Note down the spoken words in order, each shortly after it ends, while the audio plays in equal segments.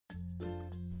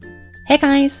Hey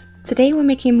guys! Today we're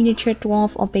making a miniature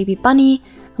dwarf or baby bunny.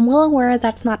 I'm well aware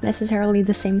that's not necessarily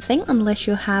the same thing unless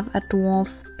you have a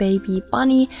dwarf baby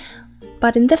bunny,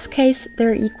 but in this case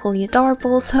they're equally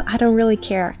adorable, so I don't really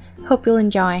care. Hope you'll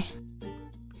enjoy.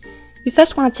 You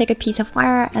first want to take a piece of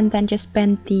wire and then just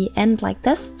bend the end like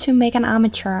this to make an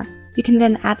armature. You can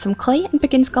then add some clay and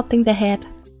begin sculpting the head.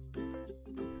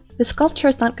 The sculpture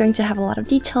is not going to have a lot of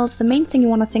details. The main thing you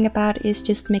want to think about is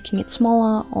just making it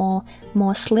smaller or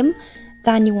more slim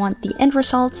than you want the end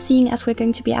result, seeing as we're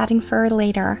going to be adding fur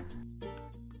later.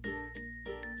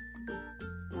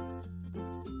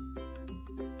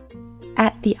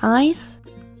 Add the eyes.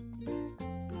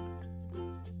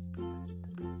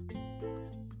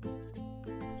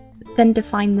 Then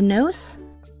define the nose.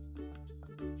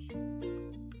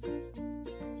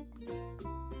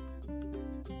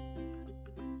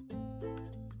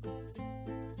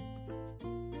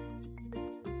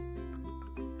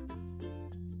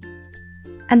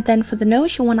 And then for the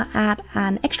nose you want to add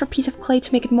an extra piece of clay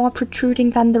to make it more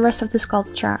protruding than the rest of the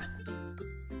sculpture.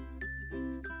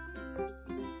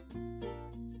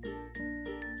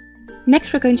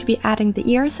 Next we're going to be adding the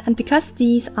ears, and because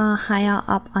these are higher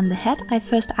up on the head, I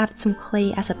first added some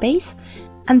clay as a base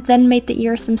and then made the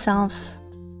ears themselves.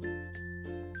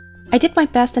 I did my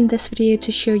best in this video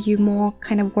to show you more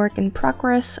kind of work in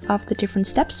progress of the different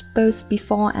steps, both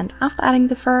before and after adding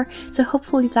the fur, so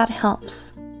hopefully that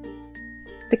helps.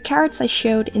 The carrots I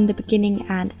showed in the beginning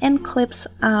and end clips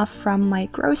are from my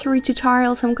grocery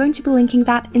tutorial, so I'm going to be linking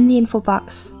that in the info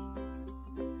box.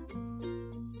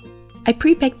 I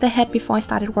pre-baked the head before I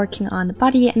started working on the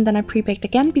body, and then I pre-baked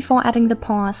again before adding the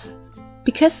paws.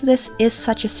 Because this is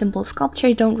such a simple sculpture,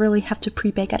 you don't really have to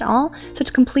pre-bake at all, so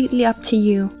it's completely up to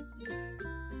you.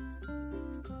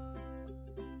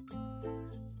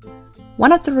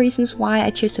 One of the reasons why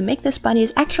I chose to make this bunny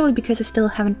is actually because I still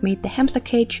haven't made the hamster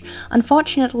cage.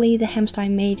 Unfortunately, the hamster I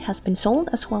made has been sold,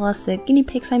 as well as the guinea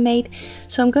pigs I made,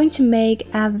 so I'm going to make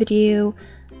a video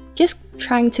just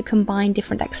trying to combine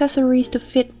different accessories to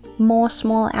fit more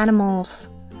small animals.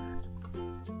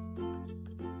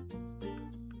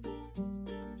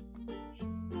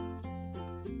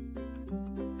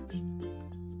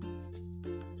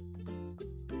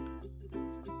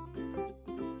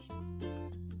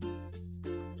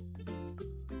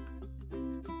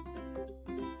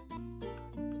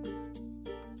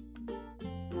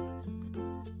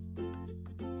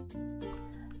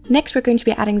 Next we're going to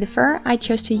be adding the fur. I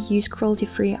chose to use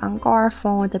cruelty-free Angora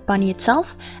for the bunny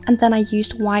itself, and then I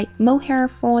used white mohair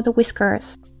for the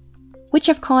whiskers, which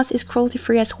of course is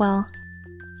cruelty-free as well.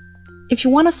 If you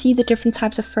want to see the different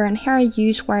types of fur and hair I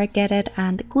use, where I get it,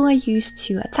 and the glue I use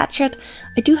to attach it,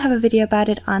 I do have a video about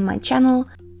it on my channel,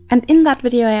 and in that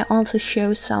video I also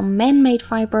show some man-made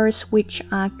fibers, which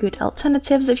are good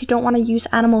alternatives if you don't want to use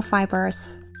animal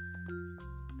fibers.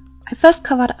 I first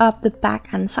covered up the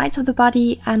back and sides of the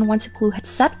body, and once the glue had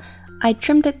set, I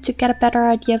trimmed it to get a better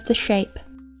idea of the shape.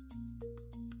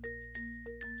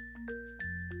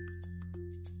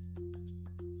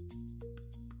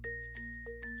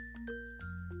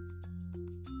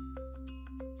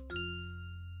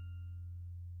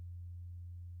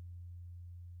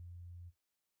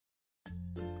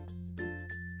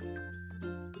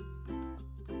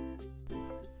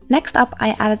 Next up,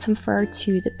 I added some fur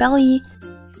to the belly.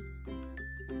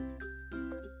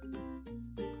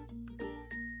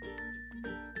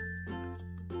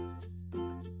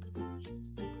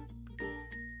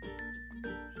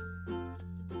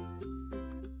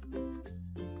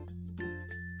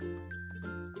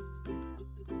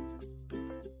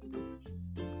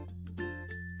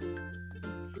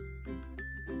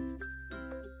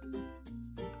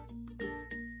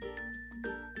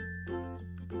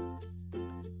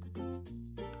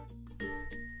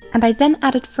 And I then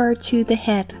added fur to the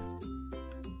head.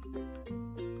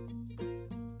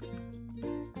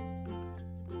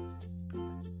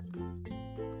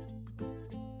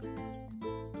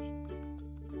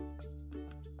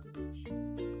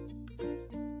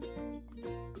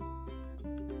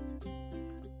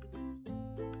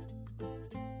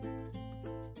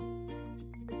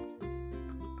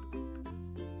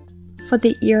 For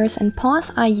the ears and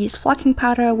paws, I used flocking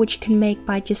powder, which you can make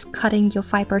by just cutting your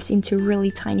fibers into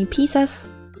really tiny pieces.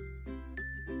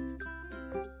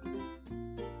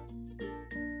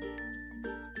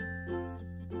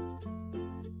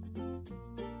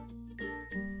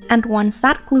 And once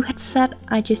that glue had set,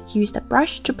 I just used a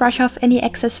brush to brush off any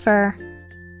excess fur.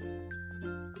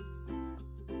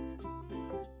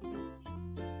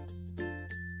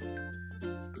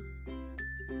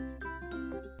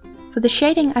 For For the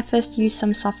shading, I first used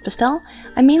some soft pastel.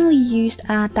 I mainly used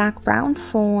a dark brown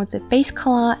for the base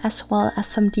color as well as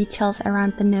some details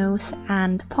around the nose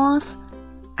and paws.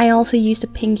 I also used a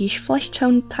pinkish flesh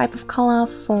tone type of color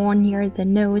for near the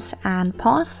nose and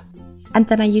paws. And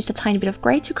then I used a tiny bit of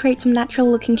grey to create some natural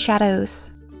looking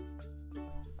shadows.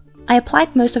 I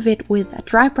applied most of it with a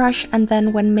dry brush, and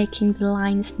then when making the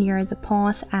lines near the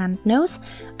paws and nose,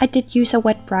 I did use a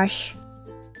wet brush.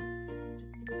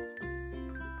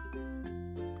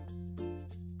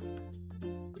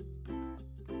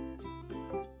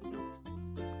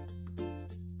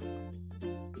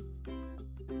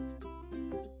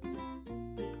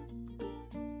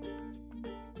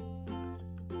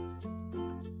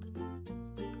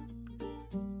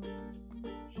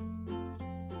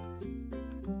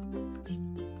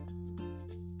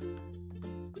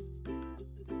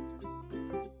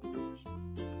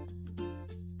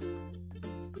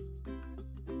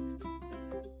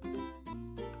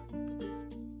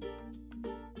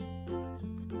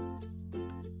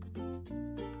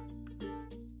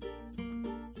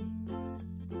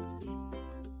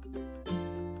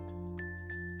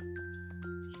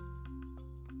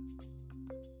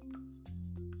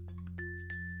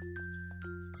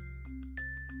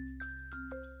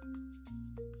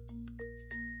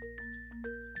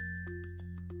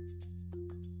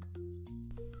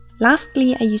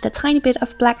 Lastly, I used a tiny bit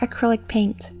of black acrylic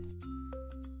paint.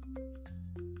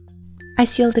 I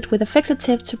sealed it with a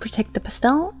fixative to protect the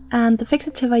pastel, and the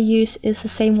fixative I use is the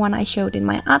same one I showed in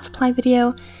my art supply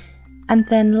video. And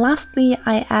then lastly,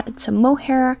 I added some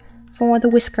mohair for the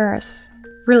whiskers.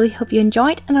 Really hope you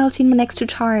enjoyed, and I'll see you in my next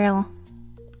tutorial.